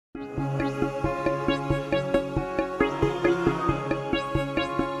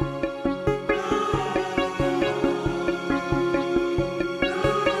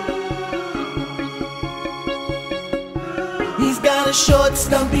a short,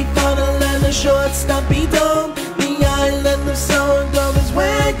 stumpy funnel and a short, stumpy dome. The island of Sourdough is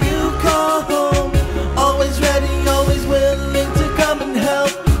where you call home. Always ready, always willing to come and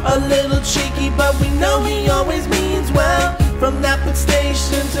help. A little cheeky, but we know he always means well. From Naples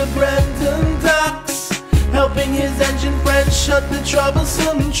Station to Brendan Docks, helping his engine friends shut the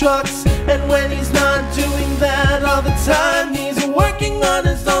troublesome trucks. And when he's not doing that all the time, he's working on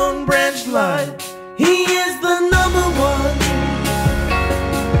his own branch line. He is the number one.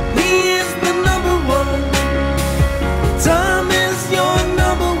 He is the number one. Tom is your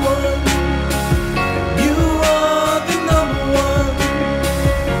number one. You are the number one.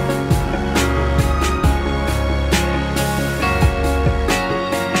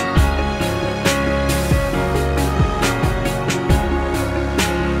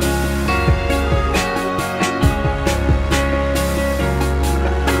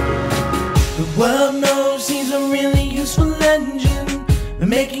 The world knows he's a really useful engine,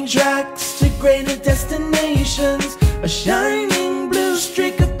 making tracks to greater destinations. A shining blue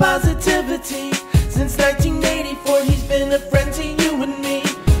streak of positivity. Since 1984 he's been a friend to you and me.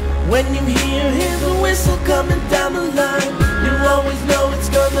 When you hear his whistle coming down the line, you always know it's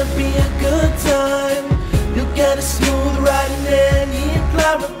gonna be a good time. You'll get a smooth ride in any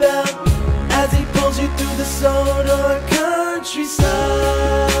Clarabelle as he pulls you through the Sourdough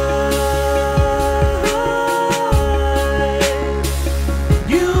countryside.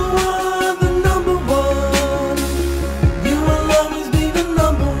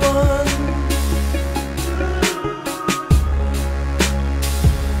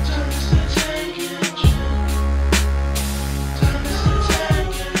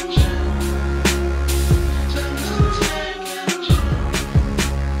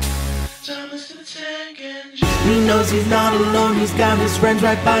 He knows he's not alone, he's got his friends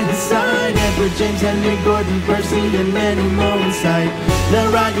right by his side. Edward, James, Henry, Gordon, Percy, and many more in sight.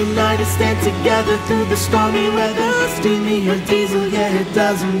 They're all united, stand together through the stormy weather. Steamy or diesel, yeah, it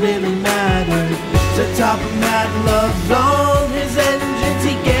doesn't really matter. To top of Matt loves all his engines.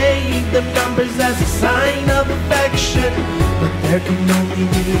 He gave them numbers as a sign of affection. But there can only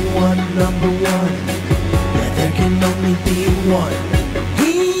be one number one. Yeah, there can only be one.